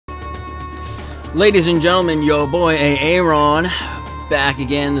Ladies and gentlemen, yo boy A-Aron, back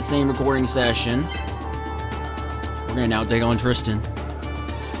again, the same recording session. We're gonna now take on Tristan.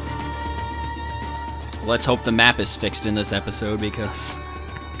 Let's hope the map is fixed in this episode because...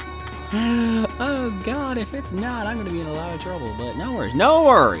 oh god, if it's not, I'm gonna be in a lot of trouble, but no worries, no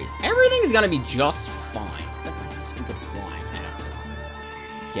worries. Everything's gonna be just fine, except for the stupid flying after.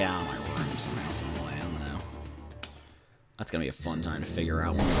 Get out of my room somehow, some way, I don't know. That's gonna be a fun time to figure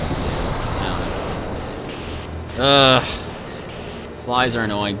out what flies are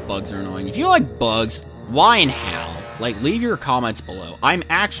annoying, bugs are annoying. If you like bugs, why and how? Like, leave your comments below. I'm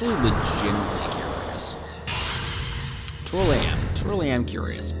actually legitimately curious. Truly am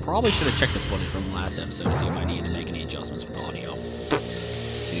curious. Probably should have checked the footage from the last episode to see if I needed to make any adjustments with audio.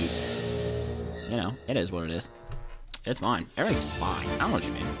 Oops. You know, it is what it is. It's fine. Everything's fine. I don't know what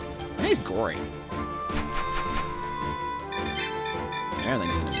you mean. Everything's great.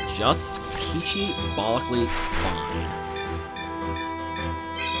 Everything's gonna be just peachy-bollically fine.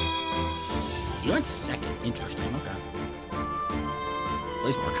 You went second. Interesting. Okay.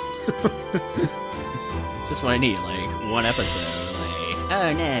 Please work. Just what I need. Like, one episode. Like,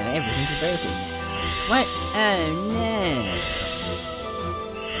 oh no, everything's broken now. What? Oh no.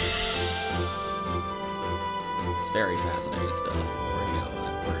 It's very fascinating stuff.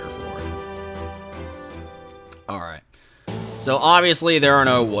 We're here for it. Alright. So obviously there are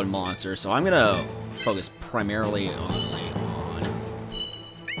no wood monsters, so I'm gonna focus primarily on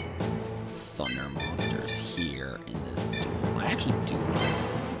thunder monsters here in this duel. I actually do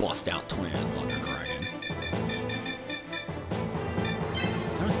bust out 20 Thunder Dragon.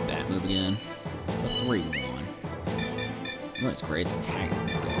 That was a bad move again. It's a 3-1. You know what's great? Its attack is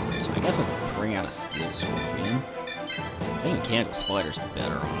garbage. I guess I'll bring out a Steel Scorpion. I think Mechanical Spider's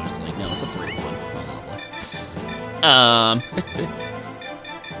better, honestly. No, it's a 3-1. Well, lovely.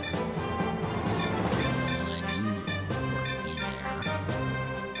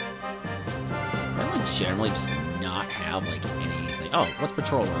 Generally just not have like anything. Oh, what's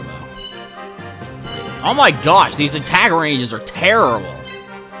Patrol Robo? Oh my gosh, these attack ranges are terrible.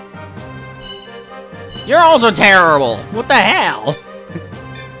 You're also terrible. What the hell?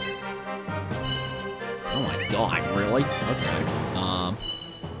 Oh my god, really? Okay.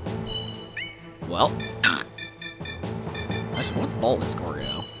 Well. Actually, what's Bolt Score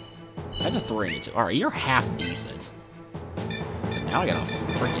go? That's a 3-2. Alright, you're half decent. So now I gotta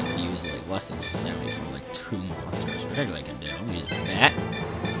freaking use like less than 70 for like 2 monsters, which actually I can do. I'm gonna use that.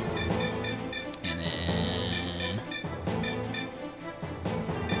 And then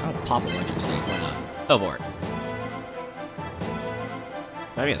I'll pop Electric Snake, why not? Oh boy.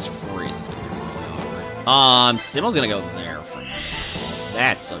 Maybe it's freeze, it's gonna be really awkward. Simmel's gonna go there for now.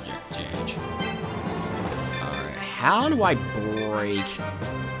 That's subject change. Alright, how do I break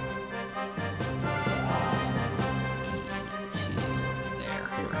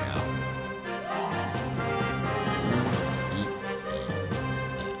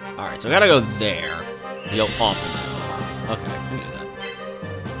so I gotta go there. Go up and then over. Okay, I can do that.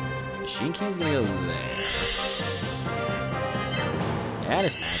 Machine King's gonna go there. That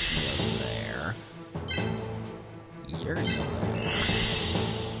is actually gonna go there. You're gonna go there.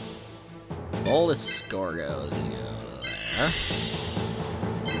 Boldest Scorgo is gonna go there.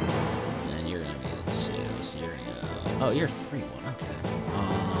 And you're gonna be the 2, so you're gonna go... Oh, you're 3-1, okay.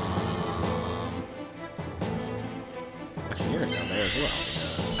 Actually, you're gonna go there as well,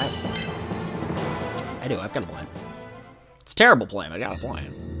 because I have a plan. I've got a plan. It's a terrible plan, but I got a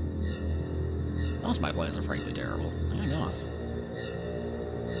plan. Most of my plans are frankly terrible. I'm be honest.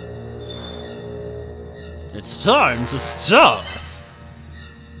 It's time to start!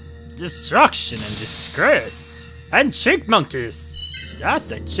 Destruction and disgrace! And chipmunkies! I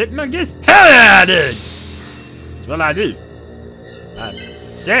say chipmunkies? Hell yeah, I did! That's what I do. I'm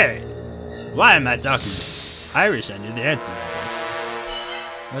insane. Why am I talking like this? I wish I knew the answer to that.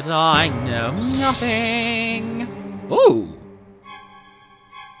 But I know nothing. Ooh.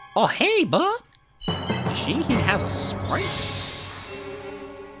 Oh, hey, bud. Machine King has a Sprite.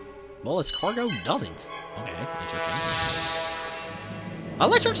 Well, his Cargo doesn't. Okay, interesting.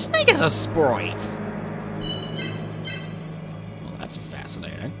 Electric Snake is a Sprite. Well, that's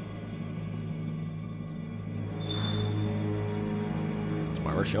fascinating. That's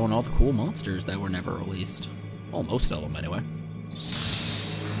why we're showing all the cool monsters that were never released. Well, most of them, anyway.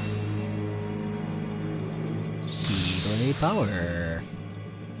 Power.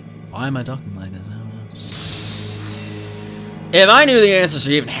 Why am I talking like this? I don't know. If I knew the answers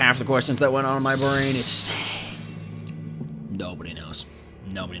to even half the questions that went on in my brain, it's just... Nobody knows.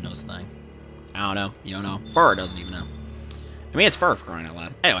 Nobody knows the thing. I don't know. You don't know. Fur doesn't even know. I mean, it's fur for crying out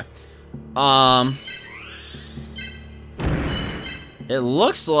loud. Anyway. It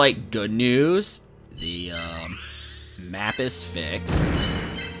looks like good news. The, map is fixed.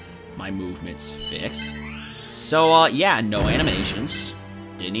 My movement's fixed. So, yeah, no animations.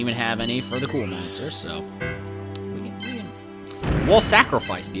 Didn't even have any for the cool monsters, so... We'll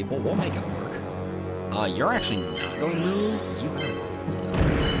sacrifice people. We'll make it work. You're actually not going to move. You have...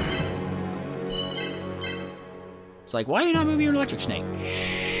 It's like, why are you not moving your electric snake?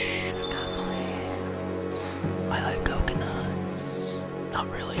 Shh, I got plans. I like coconuts.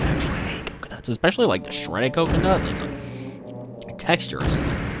 Not really, actually. I hate coconuts. Especially, like, the shredded coconut. Like, the texture is just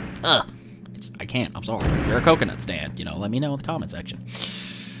like, ugh. I can't. I'm sorry. You're a coconut stand. You know, let me know in the comment section.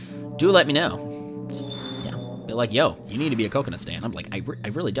 Do let me know. Just, yeah. Be like, yo, you need to be a coconut stand. I'm like, I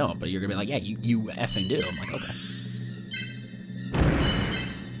really don't. But you're going to be like, yeah, you effing do. I'm like, okay.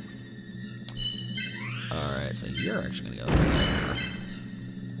 Alright, so you're actually going to go there.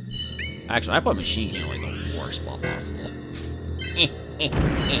 Actually, I put Machine King in, like, the worst spot possible.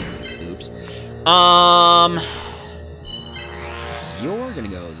 Oops. You're going to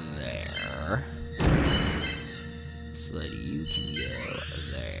go there. So that you can go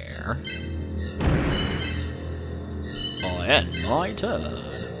there. Oh, and my turn.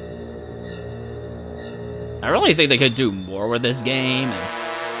 I really think they could do more with this game.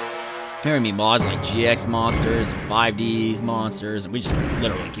 And hearing me mods like GX monsters and 5Ds monsters, and we just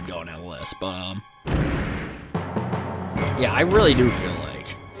literally keep going down the list. But, yeah, I really do feel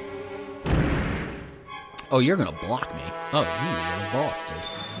like... Oh, you're gonna block me. Oh, you bossed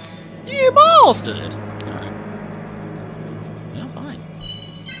it. You bossed it! Alright. Yeah, fine.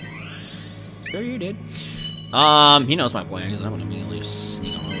 Screw you, dude. He knows my plan, because I'm gonna immediately just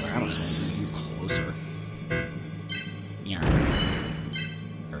sneak on over there. I might as well get you closer. Yeah.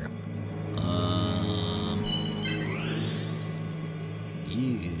 There we go.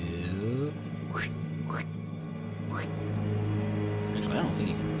 You... Actually, I don't think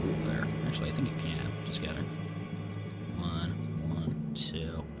you can move there. Actually, I think you can. Just get it. 1,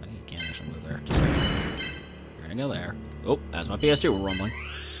 2. I think you can't actually move there. Just get it. You're gonna go there. Oh, that's my PS2 rumbling.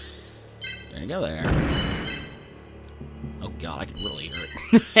 You're gonna go there. Oh god, I can really hear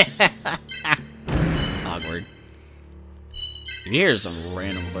it. Awkward. If you hear some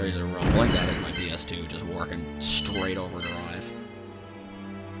random flurries of rumbling, that is my PS2 just working straight overdrive.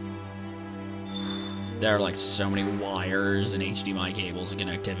 There are like so many wires and HDMI cables and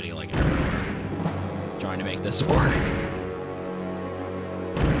connectivity like everywhere. Trying to make this work.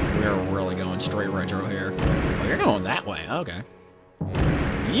 We're really going straight retro here. Oh, you're going that way. Okay.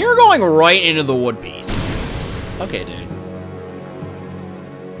 You're going right into the wood piece. Okay, dude.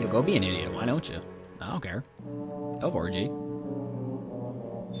 Yo, go be an idiot. Why don't you? I don't care. Go for it, G.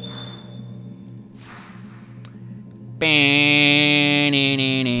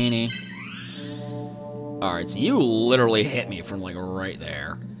 Alright, so you literally hit me from, like, right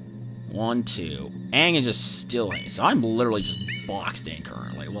there. 1, 2. And you just still hit me. So I'm literally just boxed in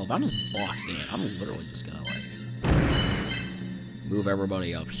currently. Well, if I'm just boxed in, I'm literally just gonna, like, move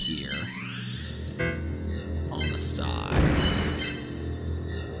everybody up here. On the sides.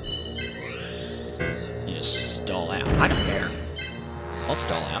 You just stall out. I don't care. I'll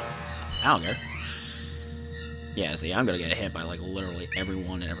stall out. I don't care. Yeah, see, I'm gonna get hit by, like, literally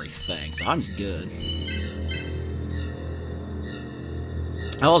everyone and everything, so I'm just good.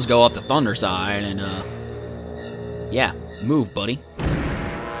 I'll just go up the thunder side and, yeah, move, buddy.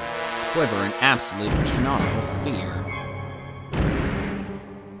 Quiver in absolute canonical fear.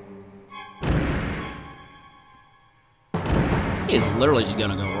 He is literally just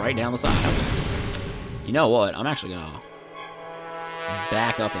gonna go right down the side. You know what? I'm actually gonna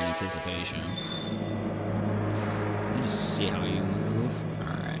back up in anticipation. Let me just see how you move.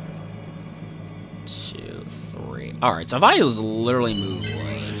 Alright. 2, 3. Alright, so if I just literally move,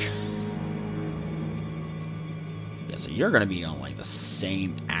 like... Yeah, so you're gonna be on, like, the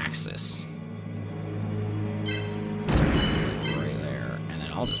same axis. So move, like, right there. And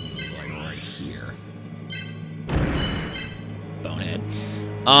then I'll just move, like, right here. Bonehead.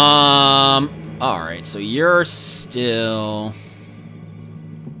 Alright, so you're still...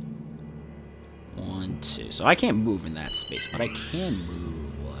 1, 2. So I can't move in that space, but I can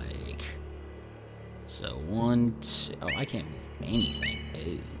move, like... So 1, 2... Oh, I can't move anything.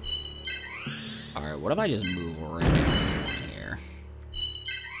 Ew. Alright, what if I just move right down this line here?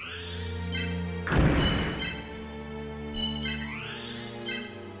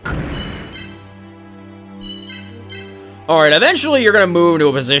 Alright, eventually you're gonna move to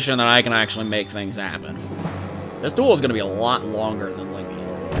a position that I can actually make things happen. This duel is gonna be a lot longer than, like, the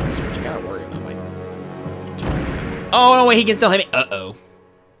other ones, which I gotta worry about. Oh, no, wait, he can still hit me. Uh-oh.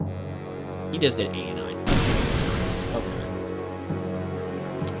 He just did 89. Okay.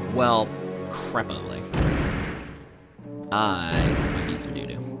 Well, crapoli. I might need some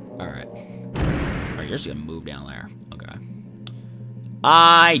doo-doo. Alright. Alright, you're just gonna move down there. Okay.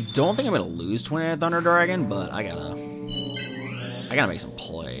 I don't think I'm gonna lose 20 Thunder Dragon, but I gotta make some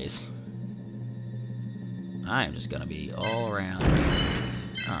plays. I am just gonna be all around.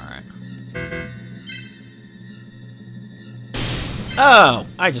 Alright. Oh!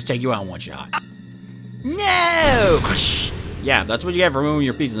 I just take you out in one shot. No! Yeah, that's what you get for moving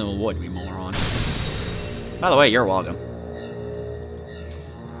your pieces of wood, you moron. By the way, you're welcome.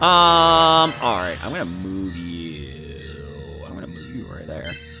 Alright, I'm gonna move you. I'm gonna move you right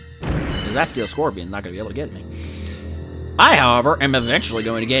there. Because that Steel Scorpion's not gonna be able to get me. I, however, am eventually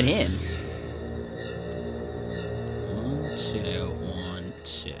going to get him. 1, 2, 1,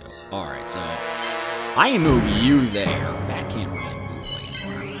 2. Alright, so I move you there. That can't really move like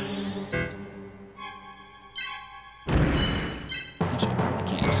anywhere. Actually, I probably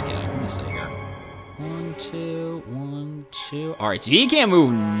can't. Just kidding. Let me see here. 1, 2, 1, 2. Alright, so he can't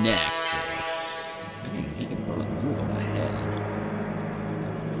move next. So maybe he can probably move up ahead.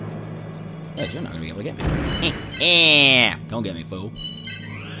 Yeah, you're not gonna be able to get me. Don't get me, fool.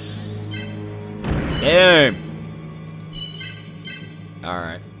 Boom.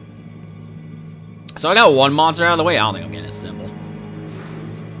 Alright. So I got one monster out of the way. I don't think I'm getting a symbol. I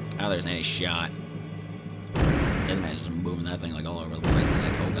don't think there's any shot. This man's just moving that thing like all over the place. He's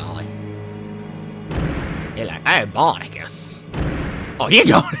like, oh golly. He's like, hey, Bonicus. Oh, he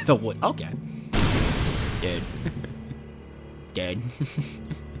going to the wood. Okay. Dead. Dead.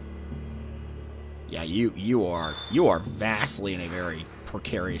 Yeah, you are vastly in a very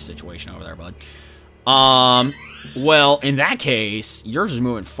precarious situation over there, bud. Well, in that case, you're just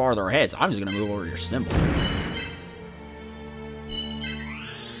moving farther ahead, so I'm just gonna move over your symbol.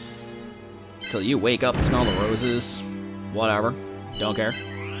 Till you wake up and smell the roses. Whatever. Don't care.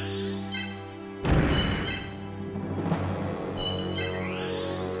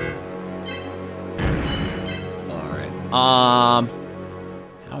 Alright. How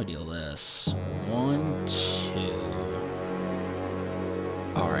do I deal this? 1, 2.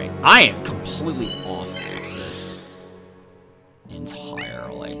 Alright. I am completely off axis.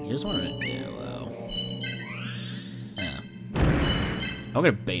 Entirely. Here's what I'm gonna do, though. Yeah. I'm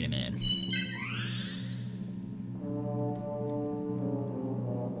gonna bait him in.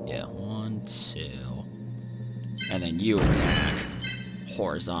 Yeah, 1, 2. And then you attack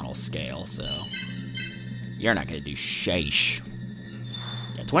horizontal scale, so you're not gonna do sheesh.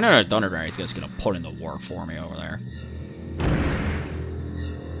 Yeah, 20 Thunder Dragon is just gonna put in the work for me over there.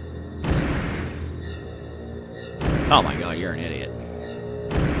 Oh my god, you're an idiot.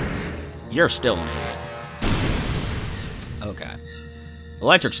 You're still an idiot. Okay.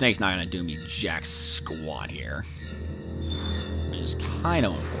 Electric Snake's not gonna do me jack squat here. Which is kind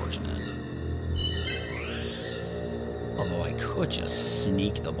of unfortunate. Although I could just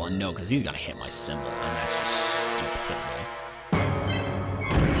sneak the one. No, because he's gonna hit my symbol, and that's just stupidity.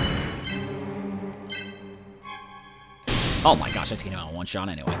 Oh my gosh, that's getting him out in one shot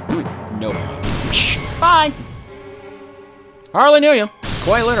anyway. No point. Bye! Hardly knew you.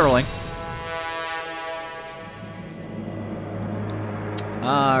 Quite literally.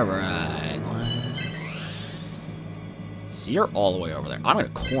 Alright, let's... See, you're all the way over there. I'm gonna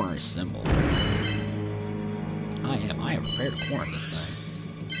corner his symbol. I am prepared to corner this thing.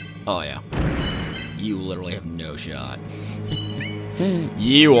 Oh, yeah. You literally have no shot.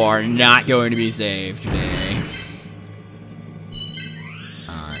 You are not going to be saved today.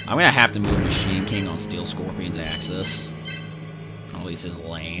 Alright, I'm gonna have to move Machine King on Steel Scorpion's axis. Or at least his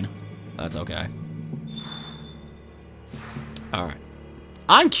lane. That's okay. Alright.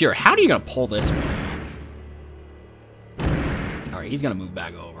 I'm curious, how are you gonna pull this one out? Alright, he's gonna move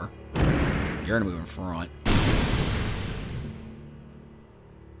back over. You're gonna move in front.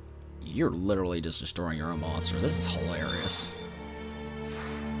 You're literally just destroying your own monster. This is hilarious.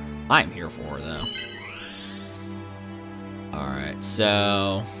 I am here for it, though. Alright,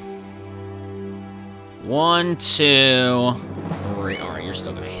 so... 1, 2, 3. Alright, you're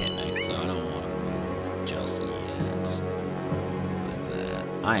still gonna hit me, so I don't want to move just yet. With that.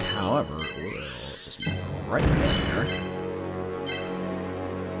 I, however, will just move right there.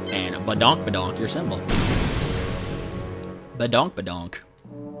 And badonk your symbol. Badonk.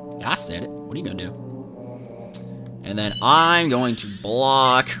 I said it. What are you gonna do? And then I'm going to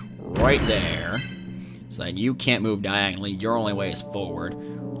block right there so that you can't move diagonally. Your only way is forward,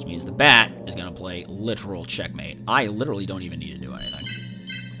 which means the bat is gonna play literal checkmate. I literally don't even need to do anything.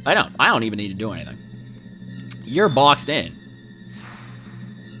 I don't even need to do anything. You're boxed in.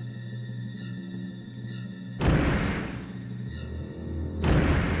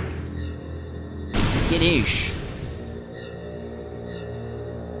 Skadoosh.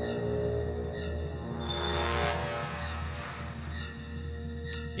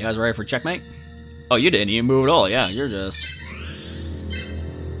 You guys ready for checkmate? Oh, you didn't even move at all. Yeah, you're just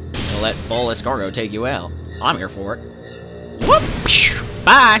gonna let Bull Escargot take you out. I'm here for it. Whoop!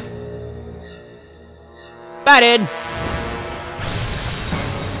 Bye! Bye, dude!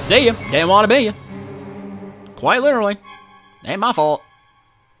 See ya. Didn't want to be ya. Quite literally. Ain't my fault.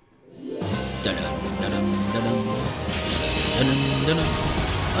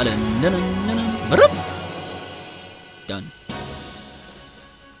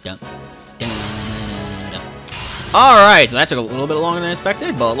 Done. Dun. Alright, so that took a little bit longer than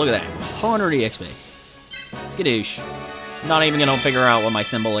expected, but look at that. 100 EXP. Skadoosh. Not even gonna figure out what my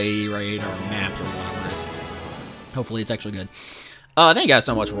symbol A rate or map or whatever is. Hopefully it's actually good. Thank you guys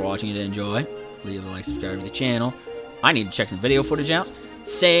so much for watching. You did enjoy. Leave a like, subscribe to the channel. I need to check some video footage out.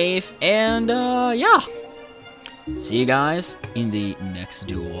 Save, and yeah. See you guys in the next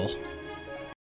duel.